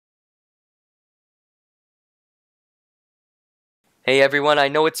Hey everyone, I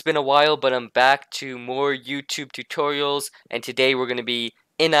know it's been a while, but I'm back to more YouTube tutorials, and today we're going to be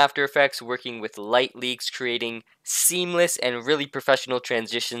in After Effects working with light leaks, creating seamless and really professional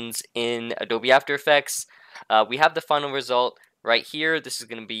transitions in Adobe After Effects. We have the final result right here. This is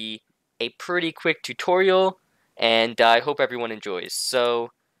going to be a pretty quick tutorial, and I hope everyone enjoys.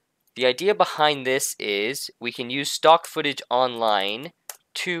 So, the idea behind this is we can use stock footage online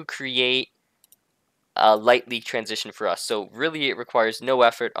to create a light leak transition for us. So really it requires no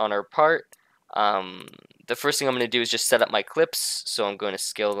effort on our part. Um, the first thing I'm going to do is just set up my clips. So I'm going to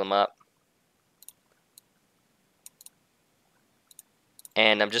scale them up.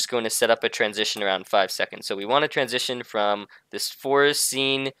 And I'm just going to set up a transition around 5 seconds. So we want to transition from this forest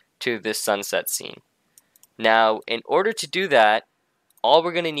scene to this sunset scene. Now, in order to do that, all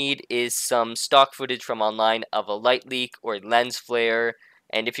we're going to need is some stock footage from online of a light leak or lens flare.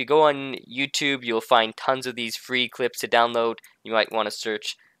 And if you go on YouTube, you'll find tons of these free clips to download. You might want to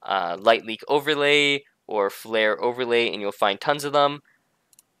search light leak overlay or flare overlay, and you'll find tons of them.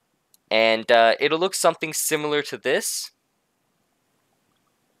 And it'll look something similar to this.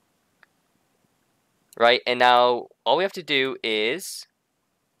 Right, and now all we have to do is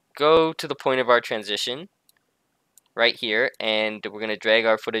go to the point of our transition right here, and we're going to drag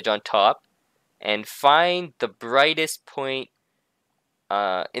our footage on top and find the brightest point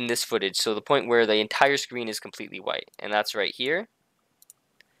in this footage, so the point where the entire screen is completely white, and that's right here.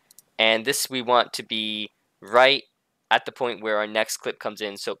 And this we want to be right at the point where our next clip comes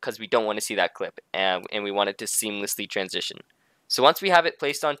in, so because we don't want to see that clip, and we want it to seamlessly transition. So once we have it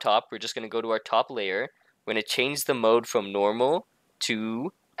placed on top, we're just going to go to our top layer. We're going to change the mode from normal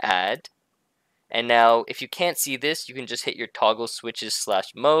to add. And now if you can't see this, you can just hit your toggle switches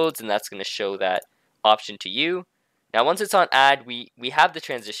 / modes, and that's going to show that option to you. Now once it's on add, we have the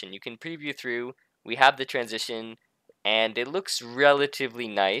transition. You can preview through. We have the transition, and it looks relatively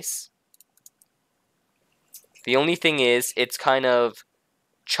nice. The only thing is it's kind of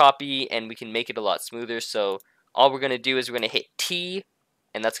choppy, and we can make it a lot smoother. So all we're going to do is we're going to hit T,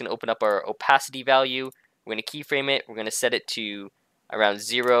 and that's going to open up our opacity value. We're going to keyframe it. We're going to set it to around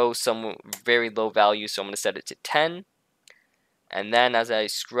 0, some very low value, so I'm going to set it to 10. And then as I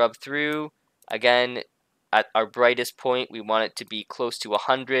scrub through, again, at our brightest point, we want it to be close to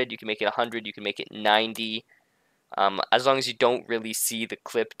 100. You can make it 100, you can make it 90, as long as you don't really see the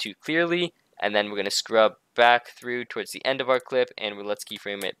clip too clearly. And then we're going to scrub back through towards the end of our clip, and let's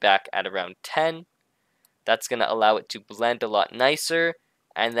keyframe it back at around 10. That's going to allow it to blend a lot nicer.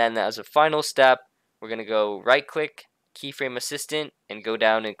 And then as a final step, we're going to go right click, keyframe assistant, and go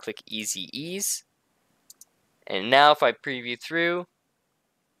down and click easy ease. And now if I preview through,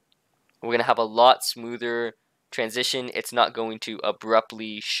 we're going to have a lot smoother transition. It's not going to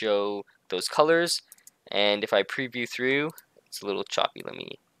abruptly show those colors. And if I preview through, it's a little choppy. Let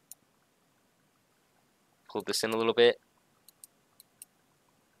me pull this in a little bit.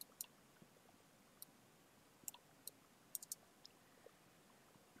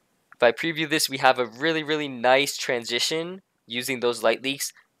 If I preview this, we have a really nice transition using those light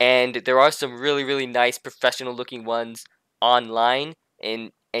leaks, and there are some really nice professional looking ones online,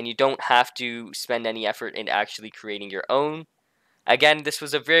 and you don't have to spend any effort in actually creating your own. Again, this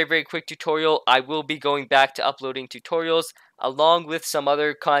was a very quick tutorial. I will be going back to uploading tutorials along with some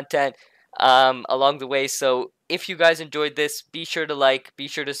other content along the way, so if you guys enjoyed this, be sure to like, be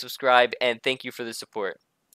sure to subscribe, and thank you for the support.